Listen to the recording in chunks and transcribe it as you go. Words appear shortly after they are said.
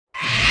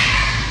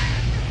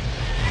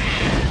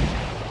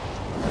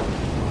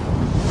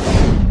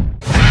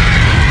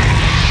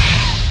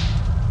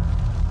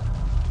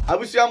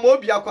abusia mo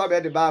obi akwa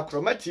be de ba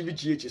kroma TV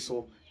GH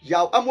so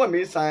ya amwa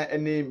mensan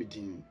ene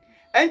midin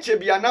enche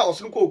bia na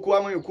osonko oku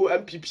amanyoko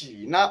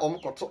NPP na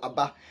omkoto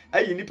aba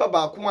ayi nipa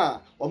ba ko a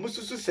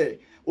omususu se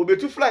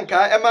obetu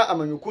flanka ema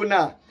amanyoko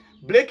na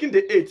breaking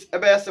the 8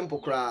 ebe simple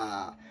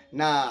kra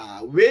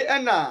na we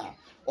na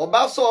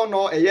obaso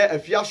no eye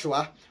Afia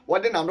Schwar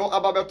wode na no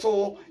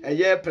ababeto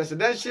eye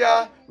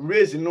presidential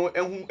race no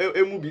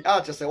emu bi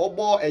a chese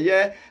obo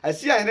eye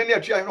asia hene ne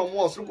atwa hene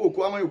omo osonko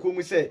oku amanyoko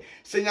mu se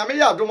nyame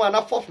ya adom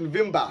na 4th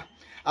November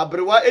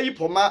abrewa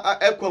eyipoma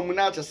ekwamu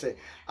na chese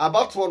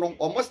abato no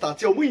omo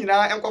start omu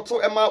nyina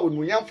enkoto ema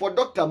onmunyamfo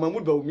Dr.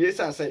 Mahmoud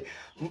Bawumia say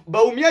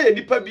Bawumia ye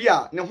nipa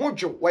bia ne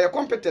hodwo we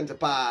competent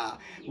pa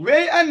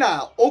we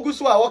ana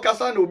oguso a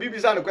wokasa na obi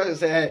bisa ne question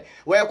say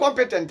we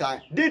competent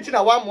date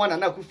na one one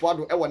na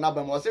kufuado e wona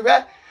ba mo say we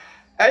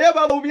eye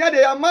Bawumia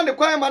de ama ne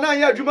kwan ma na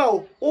anya adwuma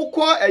o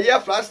ukọ eye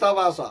flash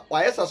server so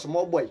wa yes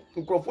small boy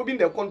nkrofo bi in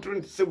the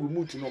country se we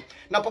mutu no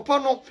na papa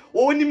no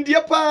onim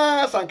die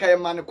pa sanka ye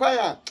ma ne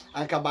kwan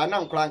anka ba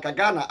na nkra anka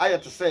Ghana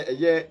ayete se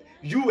eye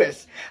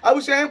US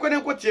awusu en kwene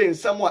nkotie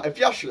nsam a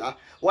Afia Schwar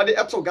wode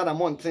eto Ghana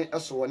mountain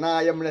eso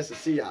na ye mre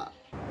sese ya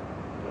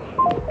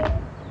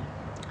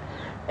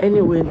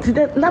anyway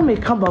today na me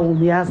ka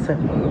Bawumia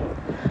asem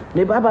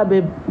me baba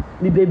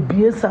be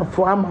biesa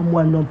fo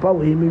amamwa no pa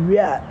we me wi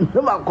a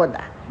no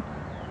makoda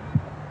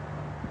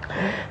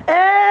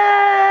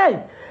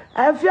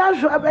Afia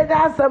Schwar be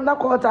asem na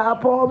kota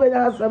apo be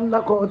asem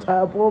na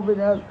kota apo be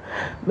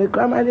me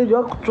krama ni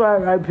jo try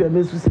right here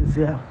me su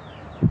sese ya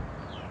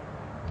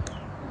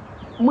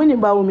Muni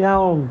Bawumia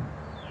on.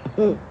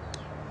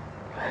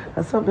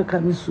 Asabe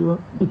kamisu.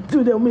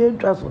 To the me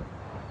traso.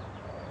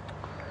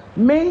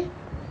 Me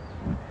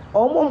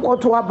omom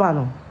koto aba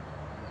no.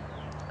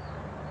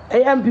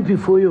 NPP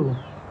for you.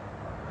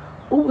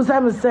 Who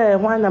say say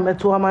when na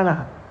meto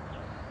amana.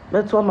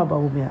 Meto ama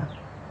Bawumia.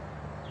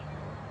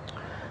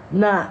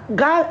 Na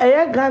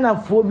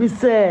Ghana for bi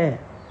say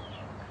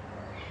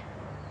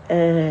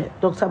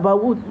Dr.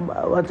 Babud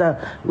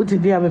what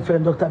did my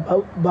friend Dr.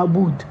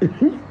 Babud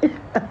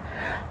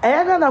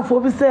Ghana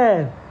for be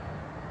say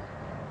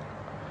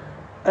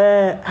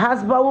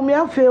has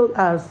Bawumia failed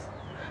us?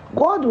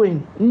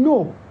 Godwin,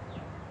 no.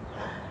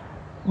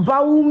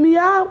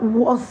 Bawumia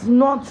was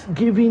not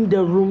given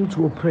the room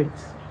to operate.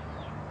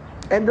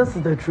 And this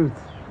is the truth.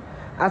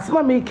 As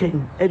my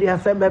making the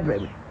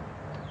assembly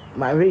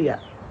Maria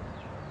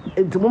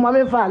into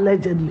Mama for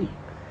allegedly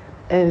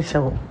and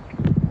show.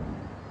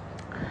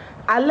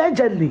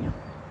 Allegedly,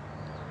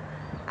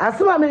 as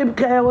my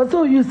maker was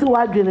so used to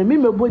arguing me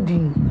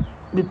body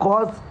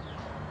because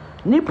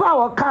nipa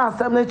wa car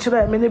some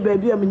natural many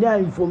baby and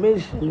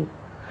information.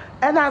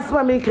 And as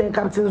my making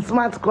Captain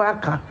Smart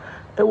Cracker,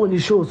 it when the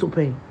show so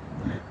pain.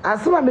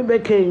 As my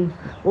making,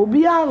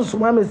 Obi answer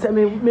mammy send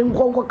me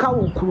Minko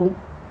Cow.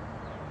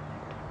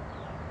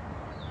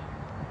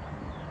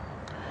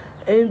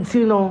 And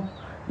you know,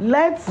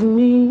 let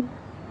me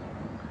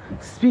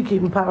speak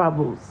in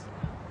parables.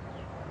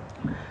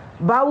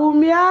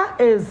 Bawumia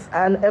is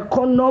an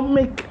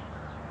economic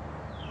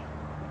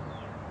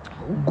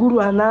guru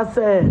and I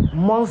say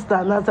monster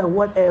and I say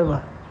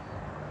whatever.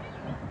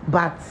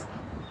 But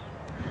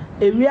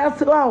if we are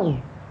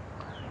strong,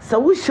 so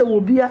we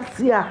shall be a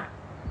seer.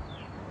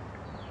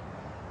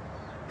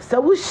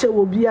 So we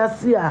shall be a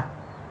seer.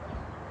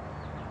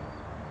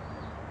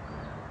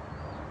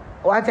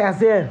 What I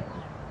say?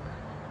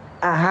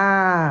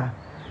 Aha.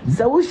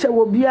 So we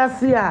shall be a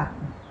seer.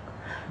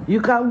 You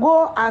can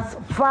go as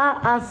far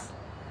as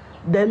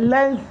the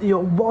length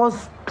your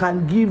boss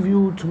can give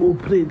you to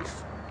operate.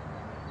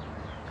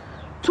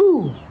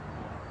 2.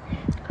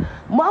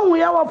 One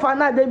we have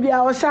fana de be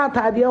our shot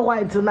idea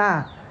white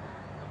na.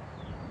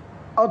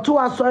 Or 2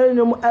 are sorry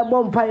no a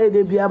bomb pie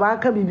de be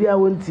about can be a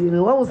one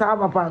teen. One was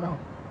have a panel.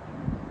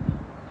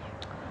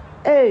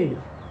 Hey,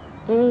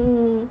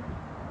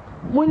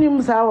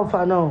 Munim Sour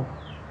Fano.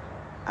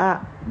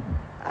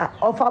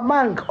 Of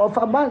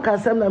a bank,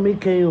 as I'm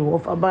making you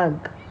of a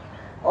bank.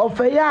 Of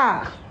a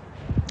ya,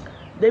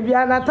 they be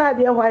an attire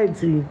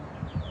whitey.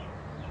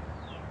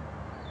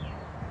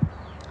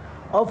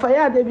 Of a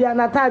ya, they be an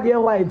attire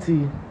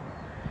whitey.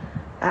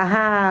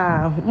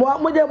 Aha,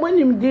 what would when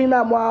him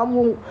dinner,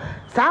 more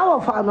sour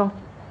fano?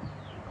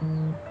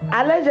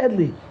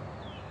 Allegedly,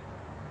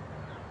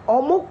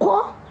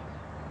 Omoko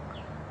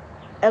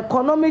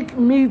economic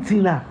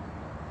meeting.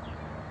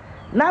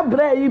 Na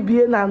bre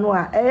ibie na no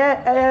a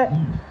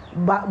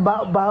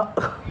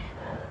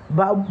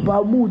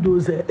ba mudo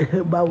ze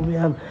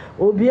Bawumia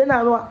obie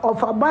na no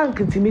of a bank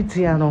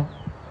timitia no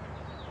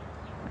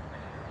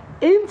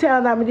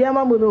Intel na media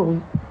ma no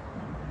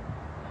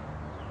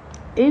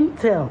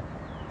Intel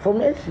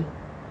formation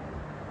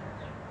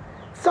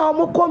so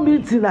mo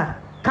committee na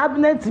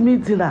cabinet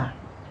meeting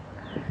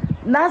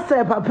na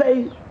say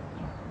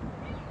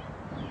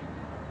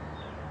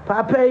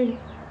papa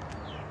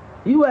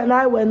you and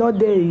I were not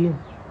there.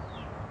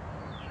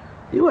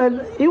 You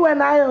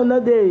and I are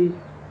not there.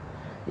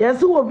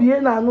 Yes, who will be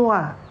in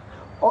Anoa.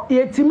 Or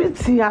yet,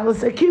 timidity, and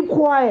say, keep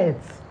quiet.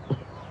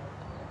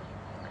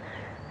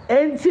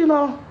 And you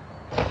know,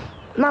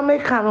 na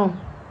make no.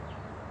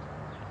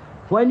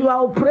 When you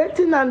are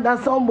operating under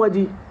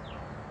somebody,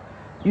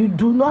 you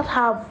do not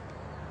have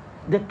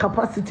the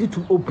capacity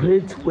to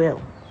operate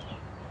well.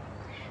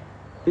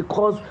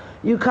 Because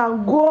you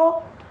can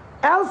go,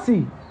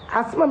 Elsie,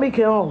 as I make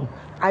it home,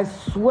 I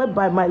swear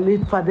by my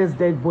late father's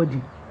dead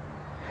body.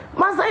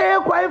 Master,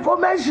 you have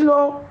information,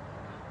 no?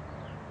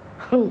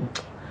 You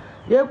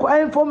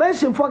have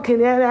information for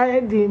Kenya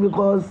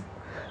because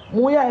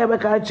Muya ever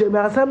catch me.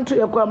 I some to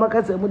your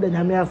Kwamaka say more than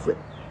Yamiase.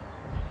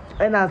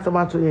 And answer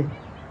my to you.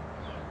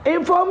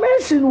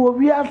 Information will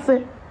be a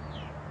say.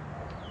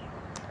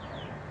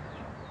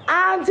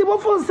 And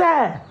Timofo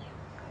say,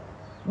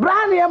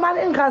 Brani a man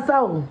in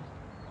Casao.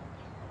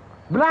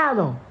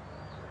 Brano,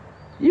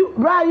 you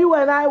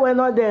and I were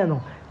not there,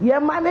 no. Ye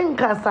man in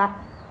Casa.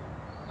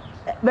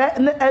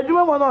 I do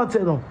not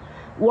know.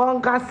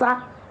 One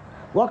Casa,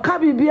 what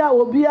Cabibia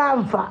will be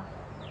amfa.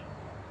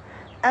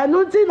 And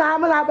nothing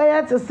I'm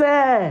about to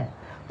say,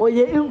 or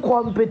ye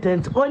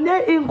incompetent, or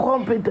ye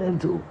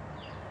incompetent.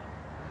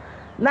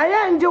 Now,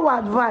 you enjoy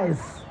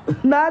advice.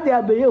 Now they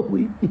are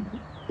being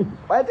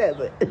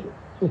whatever.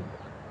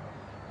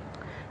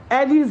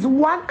 And he's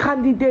one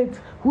candidate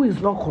who is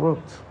not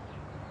corrupt.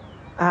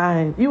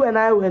 And you and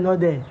I were not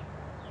there.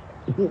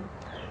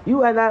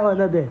 You and I were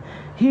not there.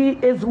 He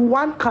is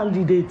one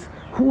candidate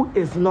who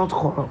is not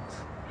corrupt.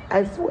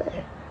 I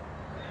swear.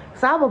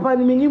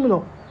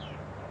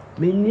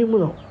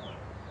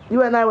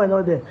 You and I were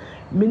not there.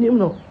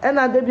 And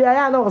at the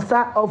I know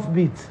start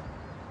offbeat.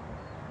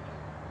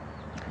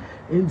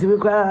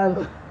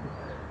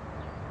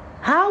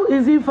 How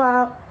is he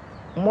far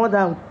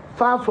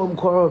from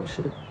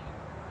corruption?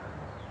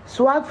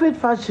 Swag fit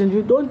fashion,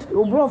 you don't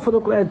bro for the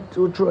credit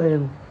to throw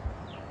him.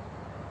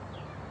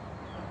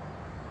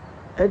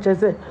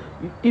 HSA,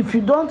 if you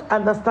don't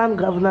understand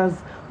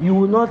governance, you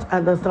will not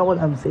understand what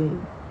I'm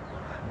saying.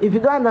 If you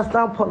don't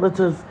understand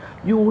politics,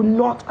 you will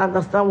not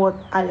understand what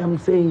I am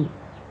saying.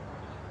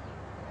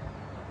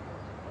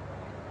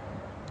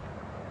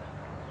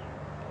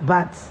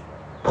 But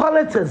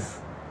politics,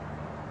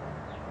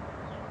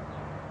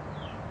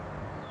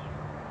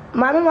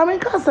 Mami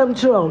Kasam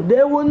Cho,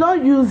 they will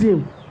not use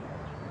him.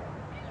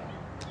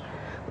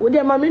 With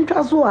their Mami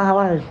Kasu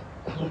Hawaii,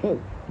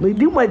 we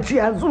do my tea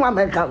and some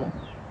American.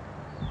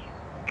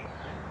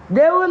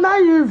 They will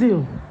not use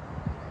him.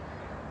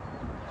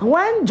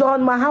 When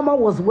John Mahama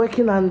was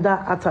working under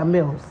Atta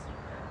Mills,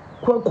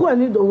 Kwaku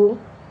Anido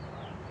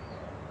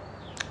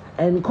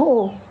and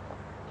Co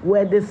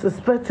were they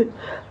suspected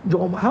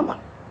John Mahama.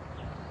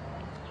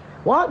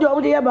 What do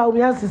you about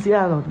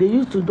Bawumia? They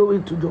used to do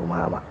it to John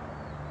Mahama.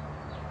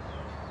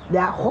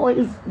 Their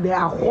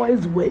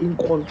hoys were in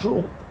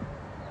control.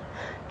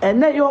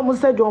 And then you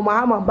almost said John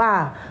Mahama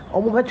bar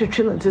almost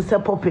to say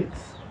puppets.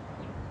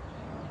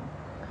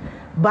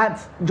 But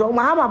John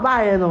Mahama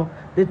bar,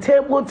 the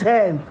table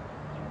turned.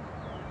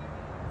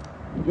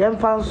 Young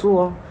fans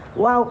saw,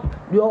 well,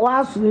 your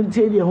wife didn't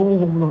tell you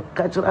home,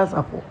 catch us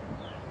up.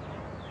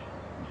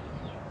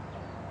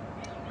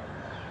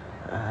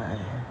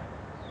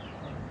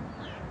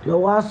 Your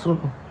wife,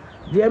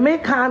 the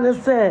American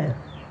said,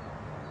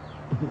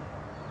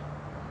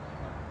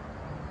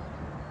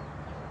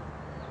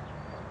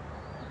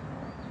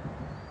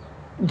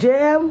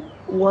 JM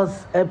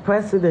was a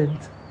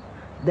president,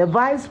 the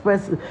vice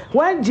president.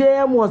 When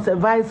JM was a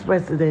vice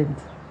president,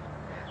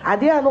 I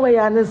didn't know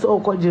Yanis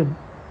Okojim.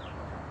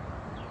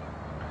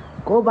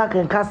 Go back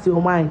and cast your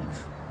mind.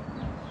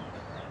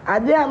 I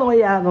didn't know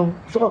Yano.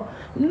 So,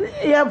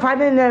 you're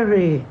finding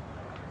every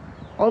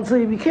until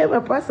he became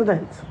a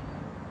president.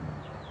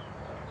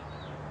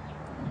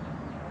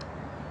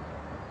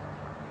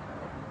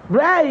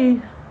 Bray,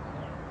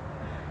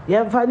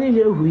 you're finding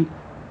your week.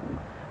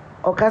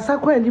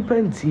 Okasako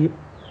independent.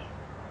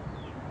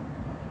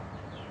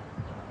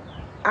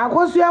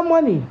 Across your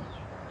money.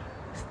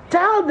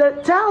 Tell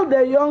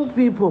the young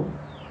people.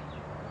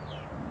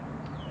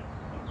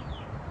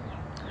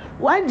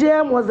 When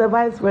JM was the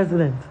vice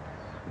president,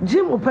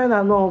 Jim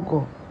Upena no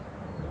uncle.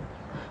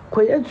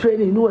 Quiet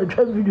training, no a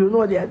video,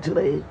 no the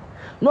actually.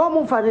 No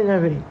more funding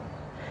every.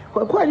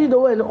 Quite the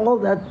way and all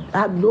that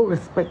had no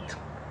respect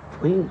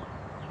for him.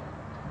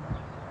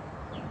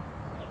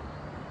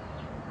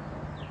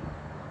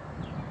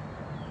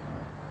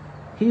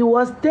 He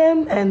was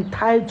tamed and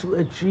tied to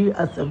a tree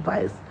as a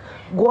vice.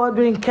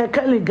 Godwin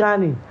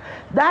Kekeligani.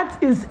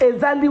 That is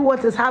exactly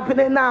what is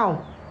happening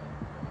now.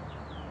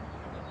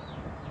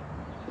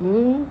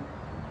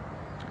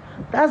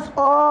 That's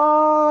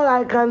all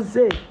I can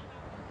say.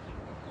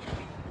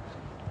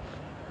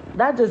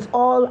 That is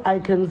all I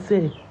can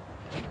say.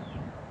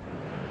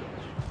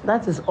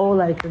 That is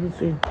all I can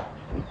say.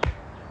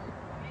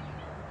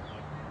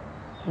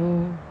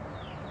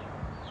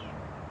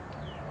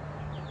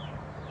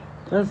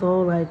 That's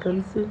all I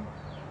can say.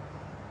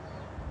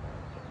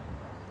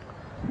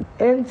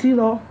 And you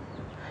know,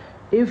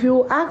 if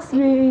you ask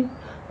me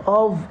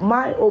of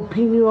my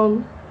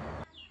opinion,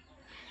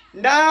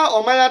 now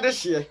on my other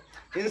share,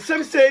 in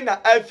some say na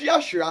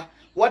Afia Schwar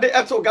what the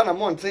eto Ghana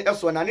Mountain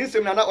eso na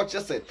nsem na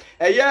ochese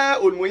eye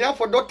onmonya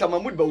for Dr.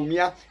 Mahmoud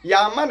Bawumia ya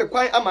ama ne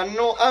kwan ama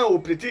no an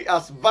operate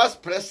as vice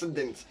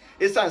president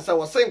esan sa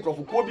wose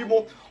nkrofo bi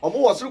mu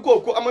omo wosoro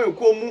ko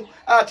amanko mu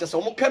a chese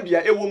omo ka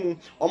bia ewo mu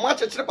omo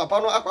achechire papa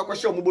no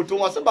akwakwohye omo boto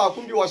wose ba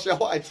ko bi wo hye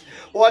white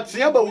wo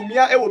tia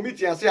Bawumia ewo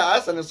meeting ase a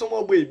asa ne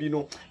somo gbo ebi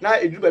no na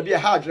eduru ba bia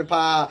ha adwere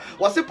pa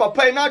wose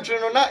papa na adwere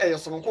no na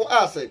eyesonko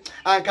ase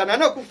anka na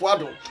akufo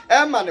ado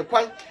ma ne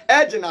kwan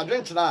eje na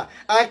adwere nkyena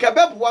anka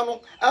beboa no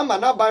ama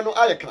na ban no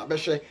ayekra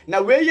behwe na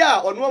we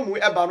ya ono amu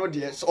eba no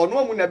de ono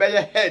amu na be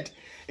head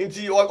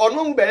nti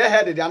ono amu be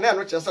head de ana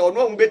no kyese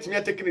ono amu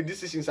betimi take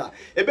decisions a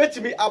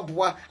ebetimi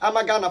aboa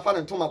amaga na fa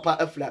ne ntoma pa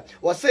afla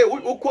wo say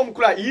ukom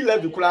kura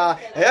e11 kura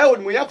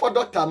onu ya for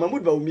Dr.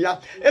 Mahmoud Bawumia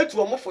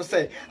etu omofo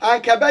say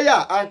anka be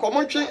ya anka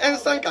montwe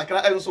ensan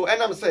kakra enso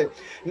enam say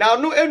na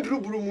no enduru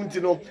buru mu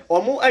nti no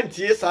omo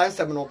antie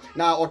sansem no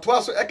na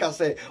otoa so eka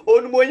say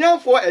onu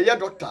monyamfo eye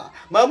Dr.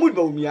 Mahmoud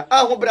Bawumia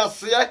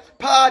ahobrase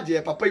pa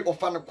de papa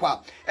ofa no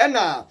kwa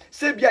ena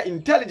se bia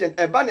intelligent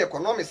eba na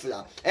economics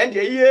ya and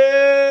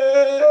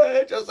ye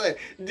just say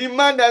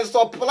demand and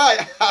supply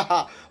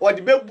or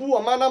the bebu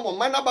o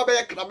mana baba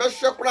ye kra be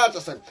hwe kra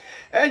just say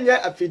enye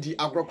afidi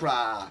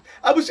agrokra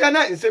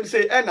abusuana nsem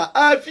say ena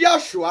Afia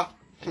Schwar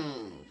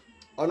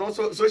ono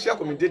social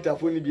commentator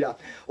for ni bia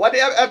what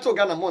eto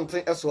Ghana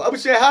Mountain eso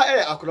abusua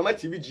ha Akroma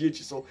TV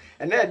GH so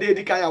ena de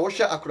edi kan a wo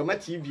hwe Akroma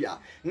TV a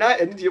na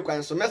eni die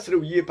kwan so mesere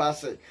wiye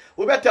paase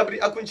wo betabri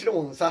akunchire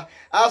mo nsa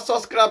a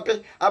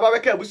subscribe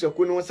ababeka abusua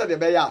ko no nsa de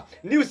be ya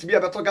news bia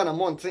beto Ghana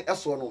Mountain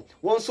eso no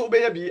won so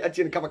be ya bi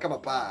atie ni kaba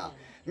pa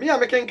me a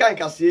mekenkan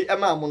kase e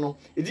ma mo no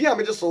edi a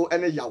mede so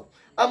ene yaw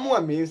amo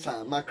a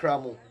mensa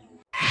makramo